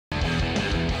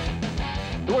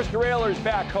The Worcester Railers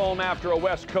back home after a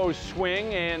West Coast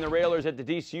swing, and the Railers at the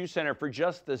DCU Center for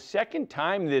just the second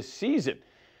time this season.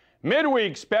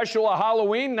 Midweek special, a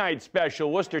Halloween night special.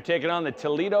 Worcester taking on the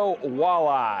Toledo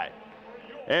Walleye.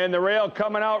 And the Rail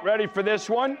coming out ready for this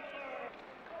one.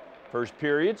 First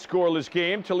period, scoreless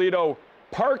game. Toledo's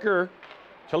Parker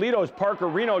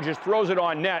Reno just throws it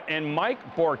on net, and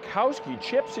Mike Borkowski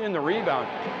chips in the rebound.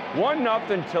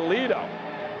 1-0 Toledo.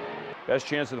 Best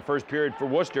chance of the first period for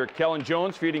Worcester. Kellen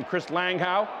Jones feeding Chris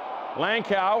Langhow.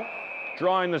 Langhow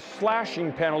drawing the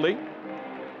slashing penalty.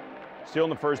 Still in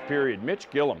the first period. Mitch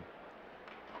Gillum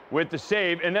with the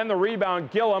save, and then the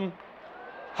rebound. Gillum,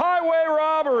 highway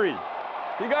robbery.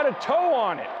 He got a toe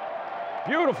on it.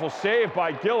 Beautiful save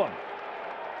by Gillum.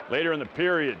 Later in the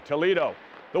period, Toledo,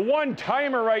 the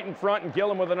one-timer right in front, and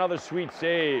Gillum with another sweet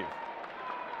save.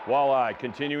 Walleye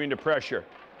continuing to pressure.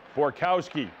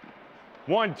 Borkowski,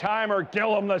 one-timer,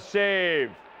 Gillum the save.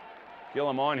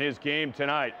 Gillum on his game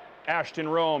tonight. Ashton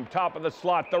Rome, top of the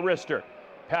slot, the wrister.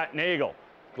 Pat Nagel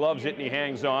gloves it and he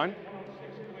hangs on.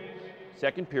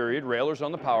 Second period, Railers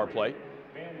on the power play.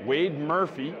 Wade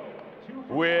Murphy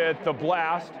with the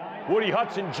blast. Woody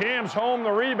Hudson jams home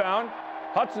the rebound.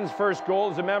 Hudson's first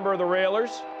goal is a member of the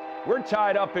Railers. We're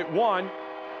tied up at 1.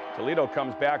 Toledo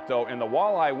comes back though, and the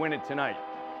Walleye win it tonight.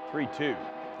 3-2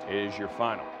 is your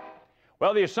final.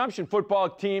 Well, the Assumption football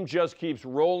team just keeps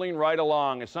rolling right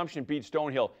along. Assumption beat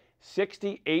Stonehill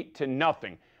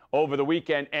 68-0 over the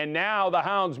weekend, and now the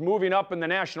Hounds moving up in the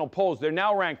national polls. They're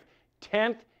now ranked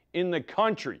 10th in the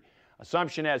country.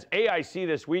 Assumption has AIC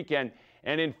this weekend,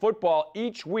 and in football,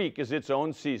 each week is its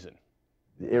own season.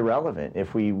 Irrelevant.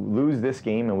 If we lose this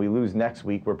game and we lose next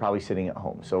week, we're probably sitting at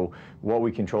home. So what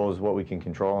we control is what we can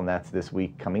control, and that's this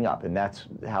week coming up. And that's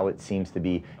how it seems to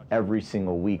be every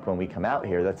single week when we come out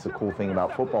here. That's the cool thing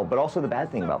about football, but also the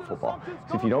bad thing about football.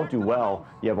 So if you don't do well,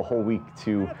 you have a whole week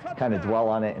to kind of dwell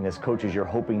on it, and as coaches, you're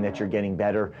hoping that you're getting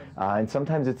better. And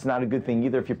sometimes it's not a good thing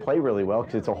either if you play really well,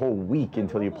 because it's a whole week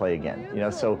until you play again. You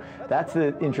know, so that's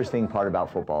the interesting part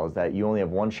about football, is that you only have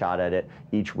one shot at it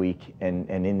each week, and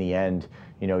in the end,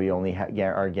 you know, you only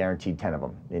are guaranteed 10 of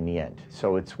them in the end.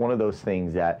 So it's one of those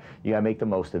things that you got to make the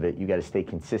most of it. You got to stay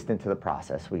consistent to the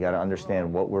process. We got to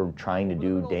understand what we're trying to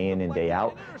do day in and day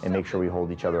out, and make sure we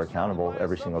hold each other accountable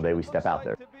every single day we step out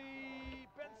there.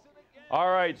 All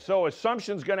right, so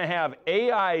Assumption's going to have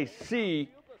AIC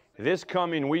this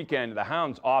coming weekend. The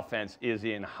Hounds' offense is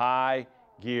in high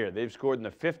gear. They've scored in the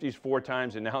 50s 4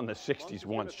 times and now in the 60s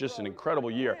once. Just an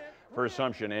incredible year for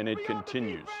Assumption, and it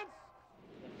continues.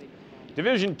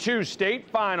 Division II state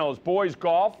finals, boys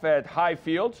golf at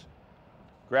Highfields.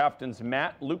 Grafton's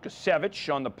Matt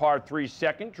Lukasevich on the par 3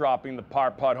 second, dropping the par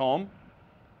putt home.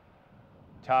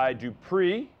 Ty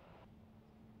Dupree,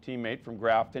 teammate from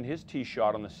Grafton, his tee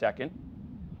shot on the second.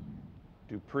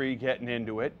 Dupree getting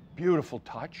into it. Beautiful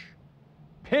touch.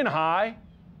 Pin high,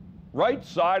 right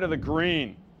side of the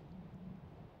green.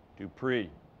 Dupree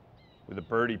with a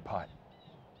birdie putt.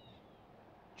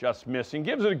 Just missing.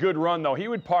 Gives it a good run, though. He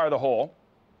would par the hole.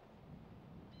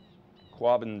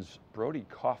 Quabbin's Brody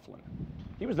Coughlin.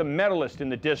 He was the medalist in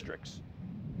the districts.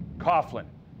 Coughlin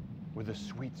with a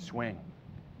sweet swing.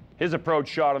 His approach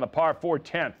shot on the par 4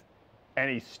 10th,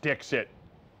 and he sticks it.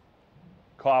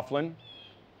 Coughlin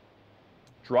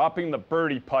dropping the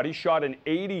birdie putt. He shot an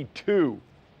 82.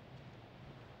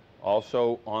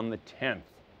 Also on the 10th,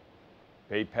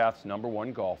 Bay Path's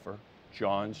 #1 golfer,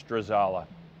 John Strazzala,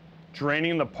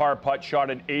 draining the par putt, shot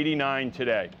an 89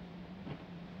 today.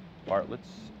 Bartlett's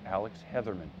Alex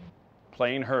Heatherman,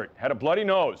 playing hurt, had a bloody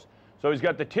nose, so he's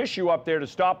got the tissue up there to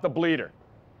stop the bleeder.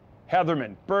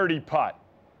 Heatherman, birdie putt.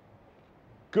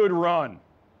 Good run.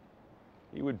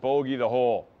 He would bogey the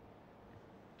hole.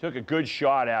 Took a good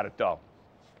shot at it, though.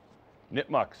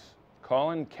 Nipmuc's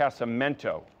Colin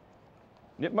Casamento.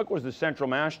 Nipmuc was the Central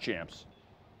Mass champs.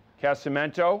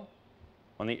 Casamento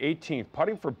on the 18th,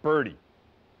 putting for birdie.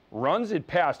 Runs it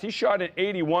past. He shot at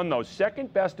 81, though.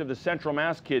 Second best of the Central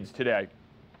Mass kids today.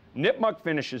 Nipmuc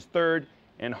finishes 3rd,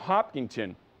 and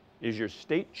Hopkinton is your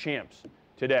state champs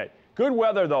today. Good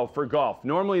weather, though, for golf.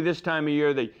 Normally this time of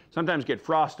year, they sometimes get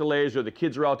frost delays, or the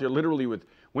kids are out there literally with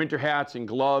winter hats and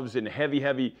gloves and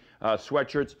heavy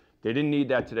sweatshirts. They didn't need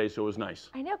that today, so it was nice.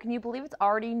 I know. Can you believe it's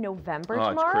already November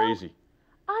tomorrow? Oh, it's crazy.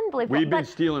 Unbelievable. We've been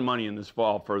stealing money in this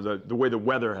fall for the way the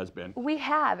weather has been. We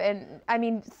have, and I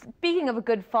mean, speaking of a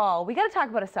good fall, we got to talk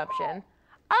about Assumption.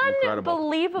 Incredible.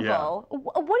 Unbelievable. Yeah.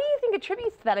 What do you think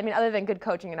attributes to that? I mean, other than good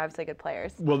coaching and obviously good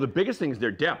players. Well, the biggest thing is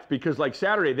their depth, because like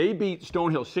Saturday, they beat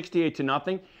Stonehill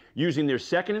 68-0 using their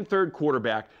 2nd and 3rd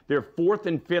quarterback, their 4th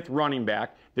and 5th running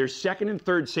back, their 2nd and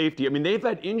 3rd safety. I mean, they've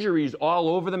had injuries all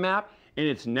over the map, and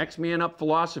it's next man up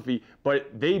philosophy, but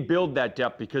they build that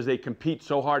depth because they compete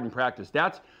so hard in practice.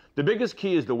 That's the biggest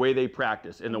key, is the way they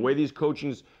practice and the way these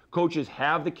coaches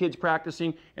have the kids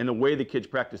practicing and the way the kids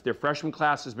practice. Their freshman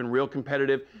class has been real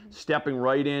competitive, stepping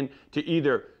right in to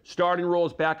either starting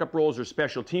roles, backup roles, or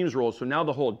special teams roles. So now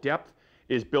the whole depth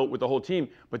is built with the whole team.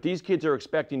 But these kids are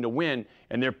expecting to win,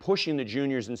 and they're pushing the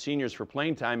juniors and seniors for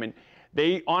playing time. And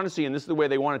they honestly, and this is the way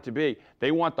they want it to be,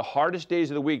 they want the hardest days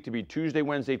of the week to be Tuesday,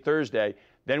 Wednesday, Thursday.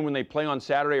 Then when they play on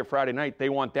Saturday or Friday night, they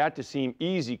want that to seem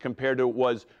easy compared to what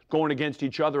was going against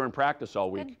each other in practice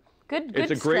all week. Good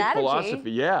It's a great strategy.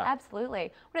 philosophy, yeah.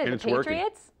 Absolutely. What are And the it's working.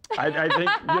 Patriots? I think,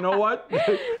 you know what?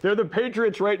 They're the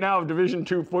Patriots right now of Division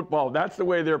II football. That's the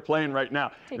way they're playing right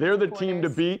now. They're the team to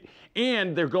beat,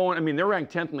 and they're going, I mean, they're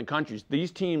ranked 10th in the country.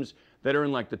 These teams that are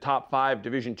in like the top 5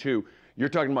 Division II, you're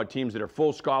talking about teams that are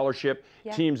full scholarship,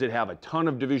 teams that have a ton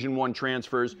of Division I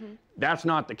transfers. That's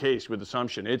not the case with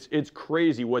Assumption. It's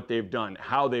crazy what they've done.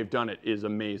 How they've done it is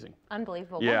amazing.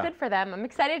 Unbelievable. Yeah. Well, good for them. I'm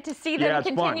excited to see them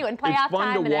continue in playoff It's fun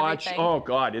time to and watch. everything. Oh,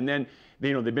 God. And then,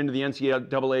 you know, they've been to the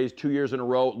NCAAs 2 years in a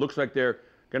row. It looks like they're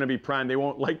going to be primed. They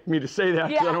won't like me to say that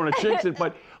because I don't want to jinx it,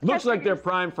 but looks like they're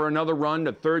primed for another run,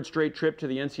 a 3rd straight trip to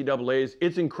the NCAAs.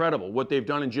 It's incredible what they've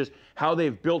done and just how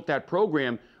they've built that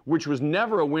program, which was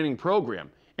never a winning program.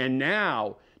 And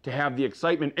now to have the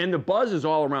excitement and the buzz is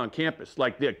all around campus,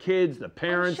 like the kids, the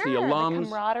parents, the alums. The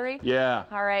camaraderie. Yeah.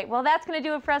 All right. Well, that's going to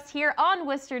do it for us here on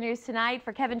Worcester News Tonight.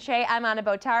 For Kevin Shea, I'm Anna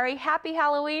Botari. Happy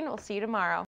Halloween. We'll see you tomorrow.